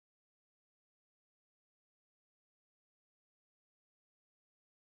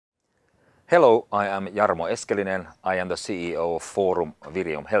Hello, I am Jarmo Eskelinen. I am the CEO of Forum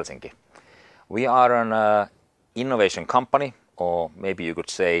Virium Helsinki. We are an innovation company, or maybe you could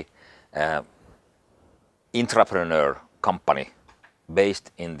say entrepreneur company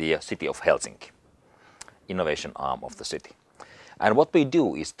based in the city of Helsinki, innovation arm of the city. And what we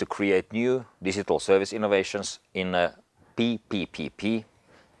do is to create new digital service innovations in PPP,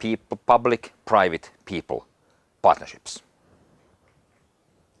 public-private people partnerships.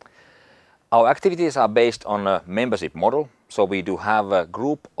 Our activities are based on a membership model, so we do have a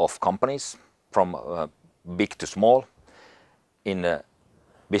group of companies from big to small in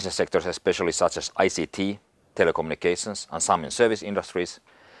business sectors, especially such as ICT, telecommunications, and some in service industries.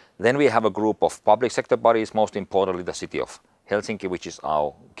 Then we have a group of public sector bodies, most importantly the city of Helsinki, which is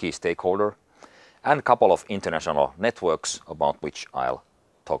our key stakeholder, and a couple of international networks about which I'll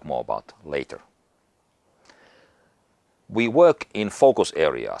talk more about later. We work in focus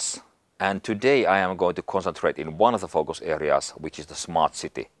areas. And today I am going to concentrate in one of the focus areas, which is the smart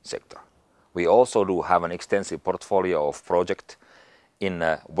city sector. We also do have an extensive portfolio of projects in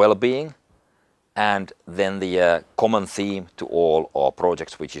well-being, and then the common theme to all our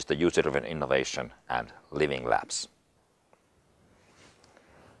projects, which is the user-driven innovation and living labs.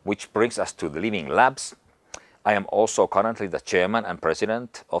 Which brings us to the living labs. I am also currently the chairman and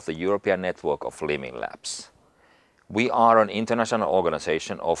president of the European Network of Living Labs. We are an international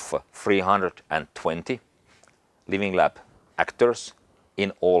organization of 320 living lab actors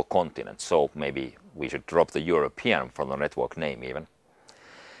in all continents, so maybe we should drop the European from the network name even.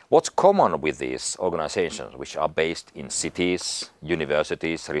 What's common with these organizations, which are based in cities,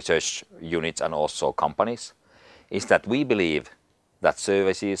 universities, research units and also companies, is that we believe that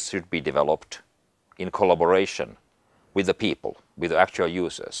services should be developed in collaboration with the people, with the actual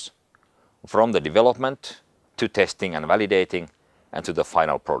users, from the development to testing and validating, and to the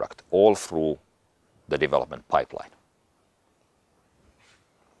final product, all through the development pipeline.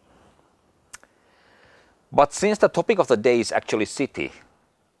 But since the topic of the day is actually city,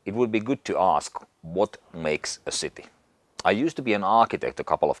 it would be good to ask what makes a city. I used to be an architect a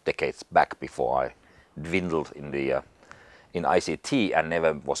couple of decades back before I dwindled in ICT and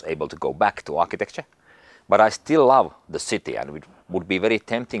never was able to go back to architecture. But I still love the city, and it would be very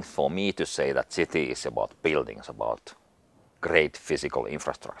tempting for me to say that city is about buildings, about great physical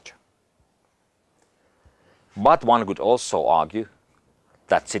infrastructure. But one could also argue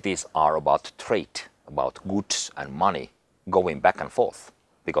that cities are about trade, about goods and money going back and forth,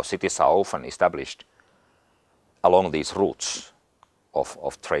 because cities are often established along these routes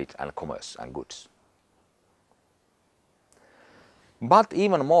of trade and commerce and goods. But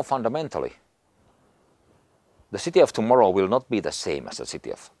even more fundamentally, the city of tomorrow will not be the same as the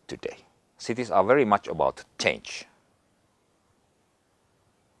city of today. Cities are very much about change.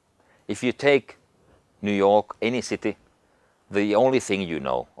 If you take New York, any city, the only thing you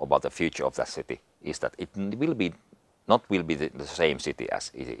know about the future of that city is that it will be the same city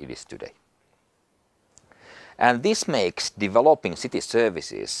as it is today. And this makes developing city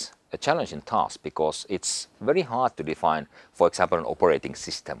services a challenging task, because it's very hard to define, for example, an operating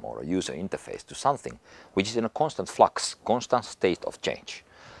system or a user interface to something which is in a constant flux, constant state of change.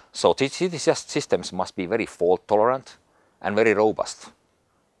 So city systems must be very fault tolerant and very robust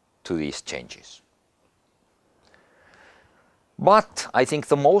to these changes. But I think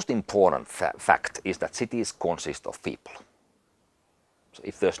the most important fact is that cities consist of people. So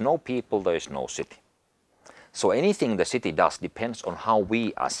if there's no people, there is no city. So anything the city does depends on how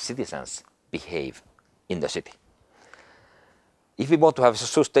we as citizens behave in the city. If we want to have a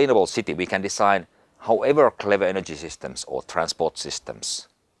sustainable city, we can design however clever energy systems or transport systems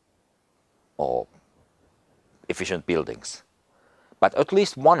or efficient buildings. But at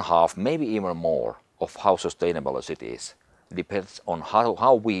least one half, maybe even more, of how sustainable a city is depends on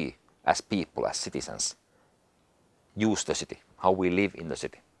how we as people, as citizens, use the city, how we live in the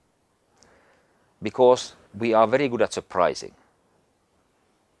city. Because we are very good at surprising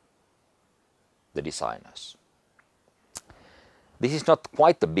the designers. This is not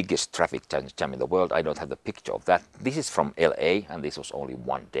quite the biggest traffic jam in the world. I don't have the picture of that. This is from LA, and this was only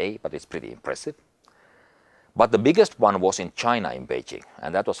one day, but it's pretty impressive. But the biggest one was in China, in Beijing,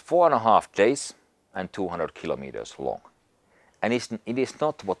 and that was 4.5 days and 200 kilometers long. And it is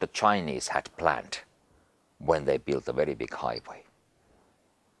not what the Chinese had planned when they built a very big highway.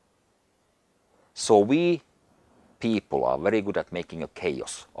 So we people are very good at making a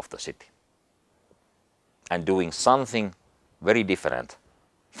chaos of the city and doing something very different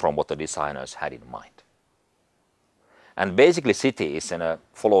from what the designers had in mind. And basically city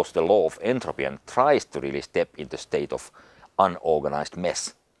follows the law of entropy and tries to really step into a state of unorganized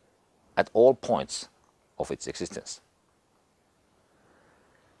mess at all points of its existence.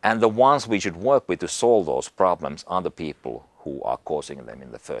 And the ones we should work with to solve those problems are the people who are causing them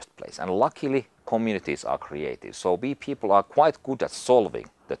in the first place. And luckily, communities are creative. So we people are quite good at solving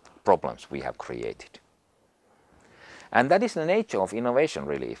the problems we have created. And that is the nature of innovation,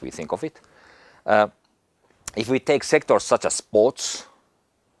 really, if we think of it. If we take sectors such as sports,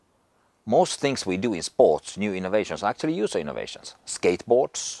 most things we do in sports, new innovations, are actually user innovations.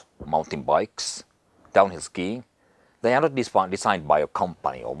 Skateboards, mountain bikes, downhill skiing, they are not designed by a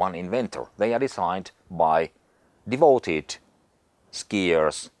company or one inventor. They are designed by devoted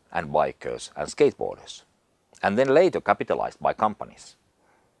skiers and bikers and skateboarders, and then later capitalized by companies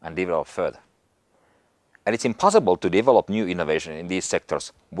and developed further. And it's impossible to develop new innovation in these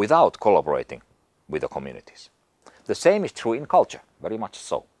sectors without collaborating with the communities. The same is true in culture, very much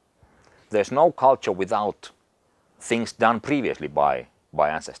so. There's no culture without things done previously by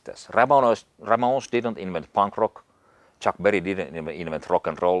ancestors. Ramones didn't invent punk rock, Chuck Berry didn't invent rock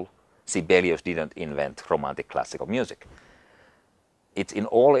and roll, Sibelius didn't invent romantic classical music. It's in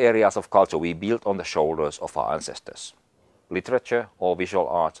all areas of culture we built on the shoulders of our ancestors. Literature or visual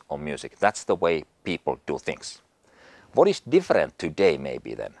arts or music, that's the way people do things. What is different today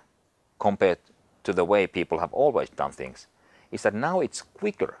maybe then, compared to the way people have always done things, is that now it's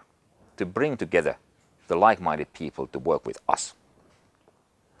quicker to bring together the like-minded people to work with us.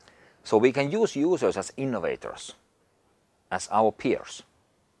 So we can use users as innovators, as our peers.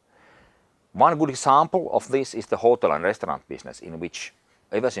 One good example of this is the hotel and restaurant business, in which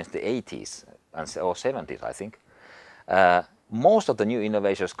ever since the 80s or 70s, I think, most of the new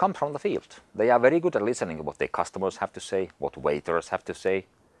innovations come from the field. They are very good at listening to what their customers have to say, what waiters have to say,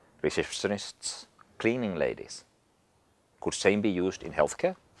 receptionists, cleaning ladies. Could same be used in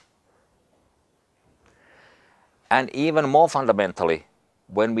healthcare? And even more fundamentally,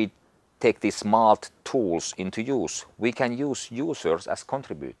 when we take these smart tools into use, we can use users as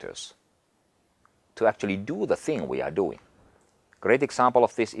contributors to actually do the thing we are doing. Great example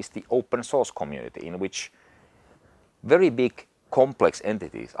of this is the open source community, in which very big complex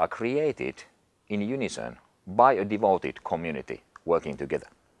entities are created in unison by a devoted community working together.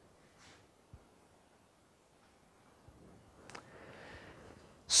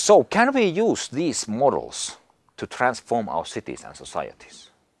 So can we use these models to transform our cities and societies?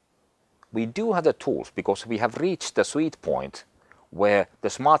 We do have the tools because we have reached the sweet point where the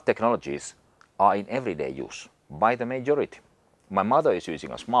smart technologies are in everyday use by the majority. My mother is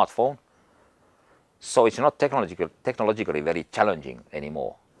using a smartphone, so it's not technologically very challenging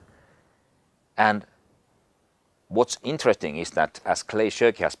anymore. And what's interesting is that, as Clay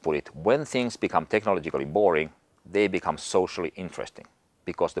Shirky has put it, when things become technologically boring, they become socially interesting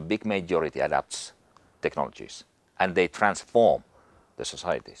because the big majority adapts technologies and they transform the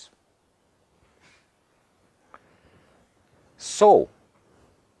societies. So,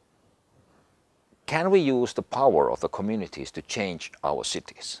 can we use the power of the communities to change our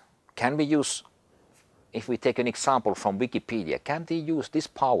cities? Can we use, if we take an example from Wikipedia, can we use this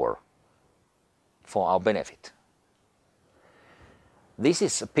power for our benefit? This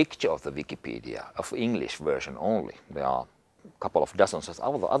is a picture of the Wikipedia, of English version only. There are a couple of dozens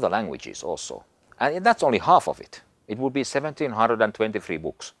of other languages also. And that's only half of it. It would be 1,723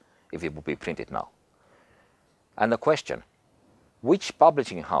 books if it would be printed now. And the question, which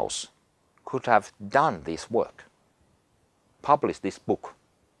publishing house could have done this work, published this book?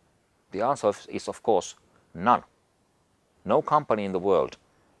 The answer is, of course, none. No company in the world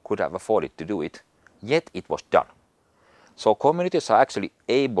could have afforded to do it, yet it was done. So communities are actually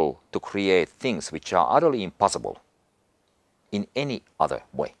able to create things which are utterly impossible in any other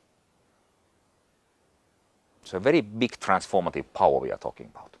way. So a very big transformative power we are talking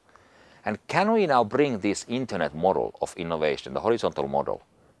about. And can we now bring this internet model of innovation, the horizontal model,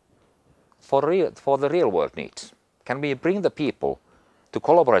 for the real world needs? Can we bring the people to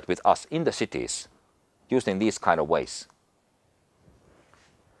collaborate with us in the cities using these kind of ways?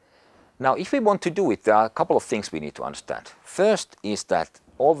 Now, if we want to do it, there are a couple of things we need to understand. First is that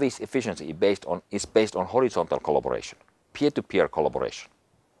all this efficiency is based on horizontal collaboration, peer-to-peer collaboration.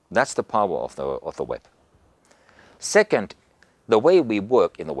 That's the power of the web. Second, the way we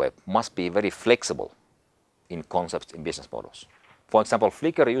work in the web must be very flexible in concepts, in business models. For example,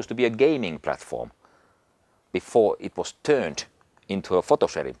 Flickr used to be a gaming platform before it was turned into a photo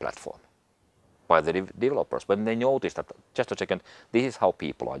sharing platform by the developers when they noticed that, just a second, this is how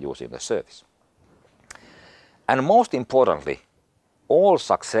people are using the service. And most importantly, all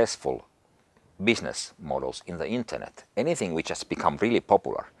successful business models in the internet, anything which has become really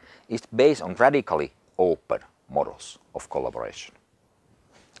popular, is based on radically open models of collaboration.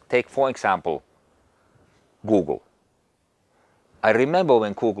 Take for example Google. I remember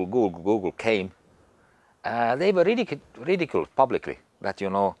when Google came, they were ridiculed publicly that, you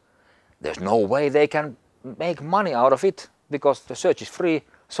know, there's no way they can make money out of it because the search is free,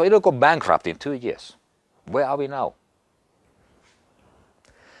 so it'll go bankrupt in 2 years. Where are we now?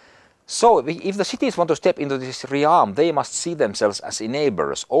 So if the cities want to step into this realm, they must see themselves as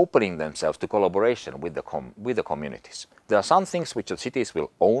enablers, opening themselves to collaboration with the communities. There are some things which the cities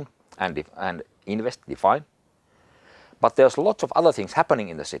will own and define, but there's lots of other things happening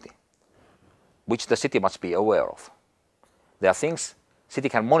in the city, which the city must be aware of. There are things city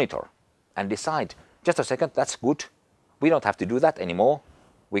can monitor and decide, just a second, that's good. We don't have to do that anymore.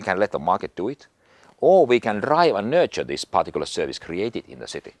 We can let the market do it. Or we can drive and nurture this particular service created in the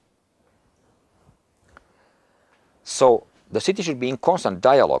city. So the city should be in constant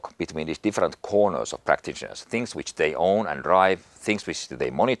dialogue between these different corners of practitioners, things which they own and drive, things which they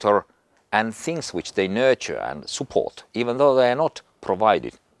monitor, and things which they nurture and support, even though they are not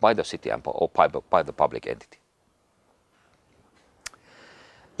provided by the city or by the public entity.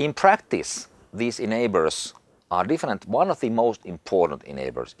 In practice, these enablers are different. One of the most important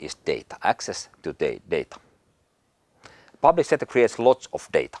enablers is data, access to data. Public sector creates lots of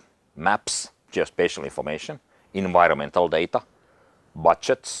data, maps, geospatial information, environmental data,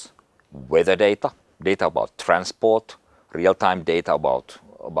 budgets, weather data, data about transport, real-time data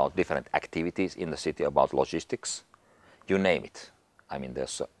about different activities in the city, about logistics, you name it. I mean,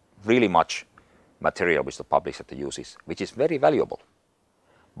 there's really much material which the public sector uses, which is very valuable,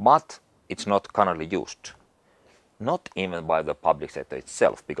 but it's not currently used. Not even by the public sector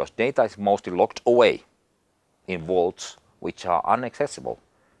itself, because data is mostly locked away in vaults which are inaccessible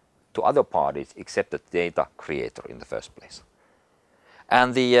to other parties except the data creator in the first place.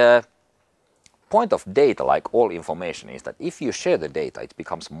 And the point of data, like all information, is that if you share the data, it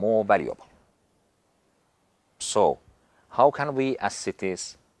becomes more valuable. So, how can we as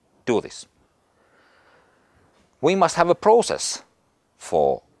cities do this? We must have a process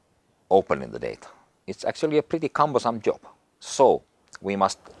for opening the data. It's actually a pretty cumbersome job. So, we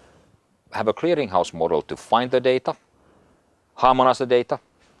must have a clearinghouse model to find the data, harmonize the data,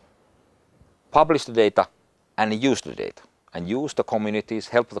 publish the data, and use the data. And use the communities,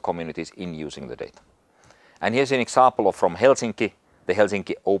 help the communities in using the data. And here's an example from Helsinki, the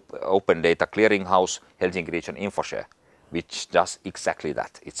Helsinki Open Data Clearinghouse, Helsinki Region InfoShare, which does exactly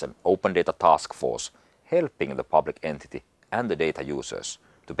that. It's an open data task force helping the public entity and the data users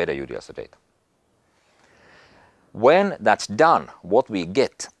to better utilize the data. When that's done, what we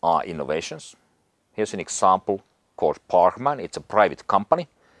get are innovations. Here's an example called Parkman. It's a private company,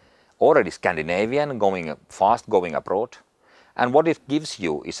 already Scandinavian, fast going abroad. And what it gives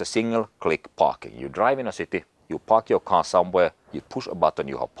you is a single click parking. You drive in a city, you park your car somewhere, you push a button,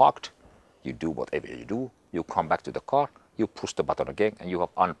 you have parked, you do whatever you do, you come back to the car, you push the button again, and you have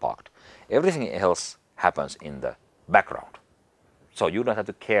unparked. Everything else happens in the background. So you don't have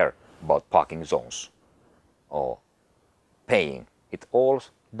to care about parking zones or paying. It's all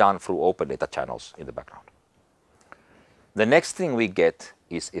done through open data channels in the background. The next thing we get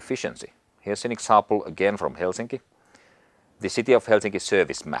is efficiency. Here's an example again from Helsinki. The City of Helsinki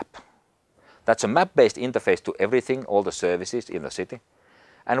service map. That's a map-based interface to everything, all the services in the city.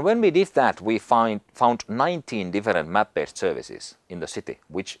 And when we did that, we found 19 different map-based services in the city,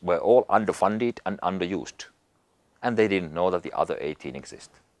 which were all underfunded and underused. And they didn't know that the other 18 exist.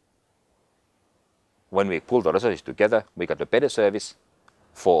 When we pulled the resources together, we got a better service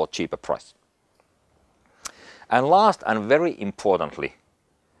for a cheaper price. And last and very importantly,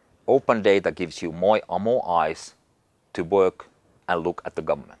 open data gives you more eyes to work and look at the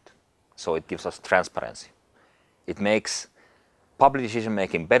government. So it gives us transparency. It makes public decision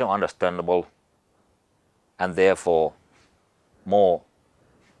making better understandable and therefore more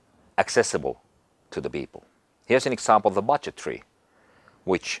accessible to the people. Here's an example of the budget tree,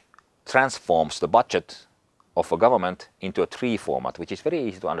 which transforms the budget of a government into a tree format, which is very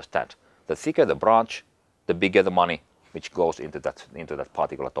easy to understand. The thicker the branch, the bigger the money which goes into that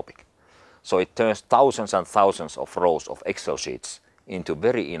particular topic. So it turns thousands and thousands of rows of Excel sheets into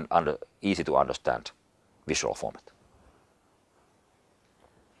very easy to understand visual format.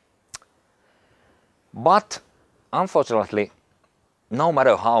 But unfortunately, no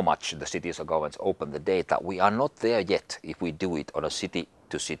matter how much the cities or governments open the data, we are not there yet if we do it on a city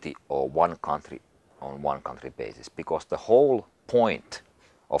to city or one country on one country basis, because the whole point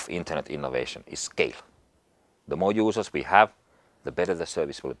of internet innovation is scale. The more users we have, the better the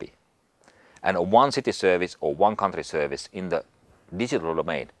service will be. And a one city service or one country service in the digital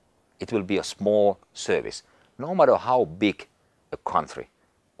domain, it will be a small service, no matter how big a country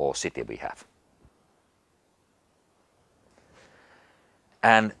or city we have.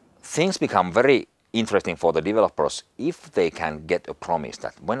 And things become very interesting for the developers if they can get a promise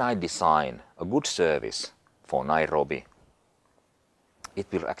that when I design a good service for Nairobi, it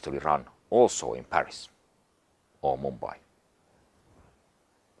will actually run also in Paris or Mumbai.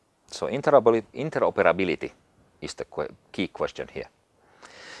 So interoperability is the key question here.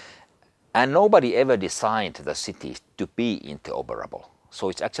 And nobody ever designed the cities to be interoperable. So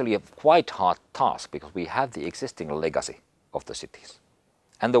it's actually a quite hard task because we have the existing legacy of the cities.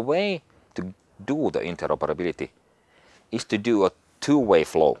 And the way to do the interoperability is to do a two-way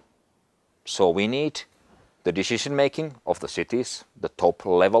flow. So we need the decision making of the cities, the top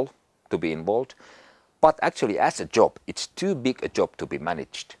level to be involved. But actually as a job, it's too big a job to be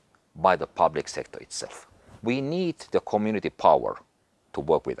managed by the public sector itself. We need the community power to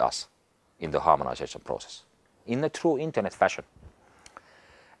work with us in the harmonization process in a true internet fashion.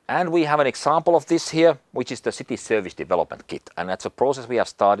 And we have an example of this here, which is the City Service Development Kit. And that's a process we have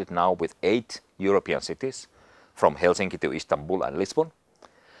started now with 8 European cities, from Helsinki to Istanbul and Lisbon.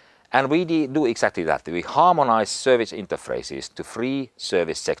 And we do exactly that. We harmonize service interfaces to 3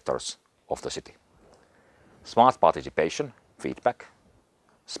 service sectors of the city. Smart participation, feedback,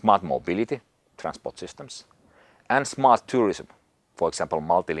 smart mobility, transport systems, and smart tourism, for example,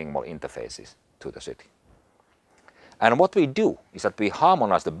 multilingual interfaces to the city. And what we do is that we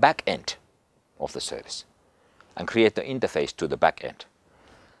harmonize the back end of the service and create the interface to the back end.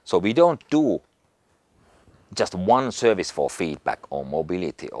 So we don't do just one service for feedback or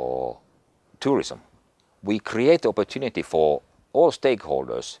mobility or tourism. We create the opportunity for all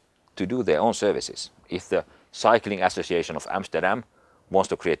stakeholders to do their own services. If the Cycling Association of Amsterdam wants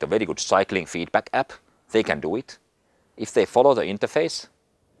to create a very good cycling feedback app, they can do it. If they follow the interface,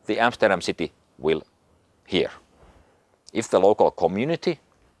 the Amsterdam city will hear. If the local community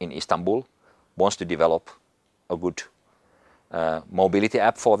in Istanbul wants to develop a good mobility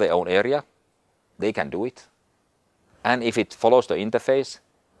app for their own area, they can do it. And if it follows the interface,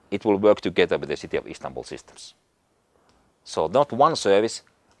 it will work together with the City of Istanbul systems. So not one service,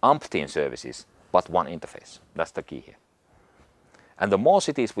 umpteen services, but one interface. That's the key here. And the more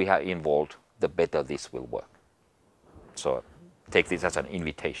cities we have involved, the better this will work. So take this as an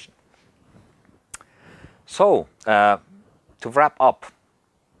invitation. So to wrap up,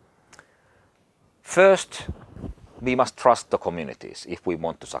 first we must trust the communities if we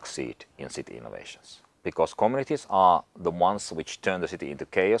want to succeed in city innovations. Because communities are the ones which turn the city into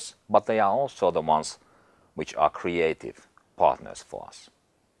chaos, but they are also the ones which are creative partners for us.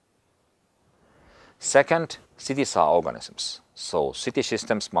 Second, cities are organisms, so city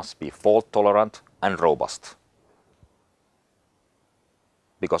systems must be fault tolerant and robust.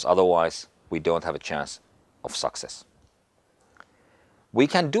 Because otherwise we don't have a chance of success. We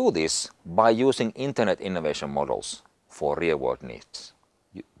can do this by using internet innovation models for real-world needs,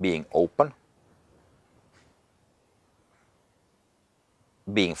 being open,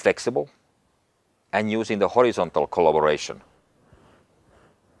 being flexible, and using the horizontal collaboration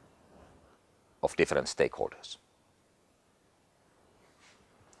of different stakeholders.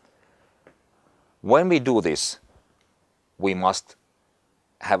 When we do this, we must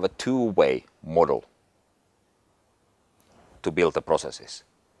have a two-way model to build the processes.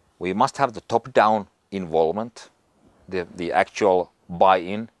 We must have the top-down involvement, the actual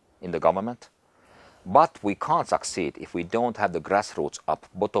buy-in in the government, but we can't succeed if we don't have the grassroots up,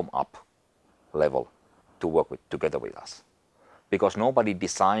 bottom-up level to work together with us. Because nobody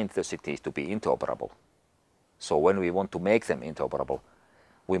designed the cities to be interoperable. So when we want to make them interoperable,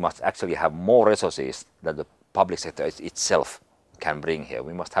 we must actually have more resources that the public sector itself can bring here.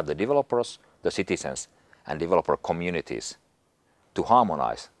 We must have the developers, the citizens, and developer communities to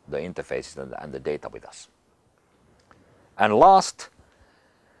harmonize the interfaces and the data with us. And last,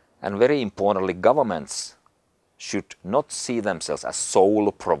 and very importantly, governments should not see themselves as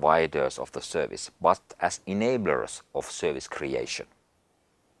sole providers of the service, but as enablers of service creation.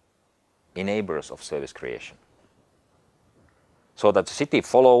 Enablers of service creation. So that the city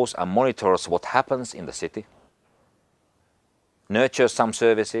follows and monitors what happens in the city, nurtures some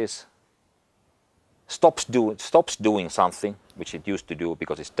services, stops doing something which it used to do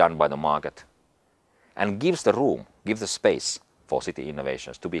because it's done by the market, and gives the room, gives the space for city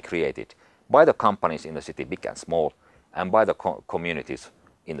innovations to be created by the companies in the city, big and small, and by the communities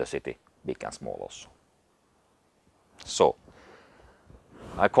in the city, big and small also. So,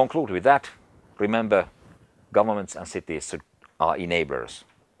 I conclude with that. Remember, governments and cities are enablers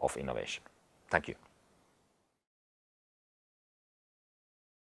of innovation. Thank you.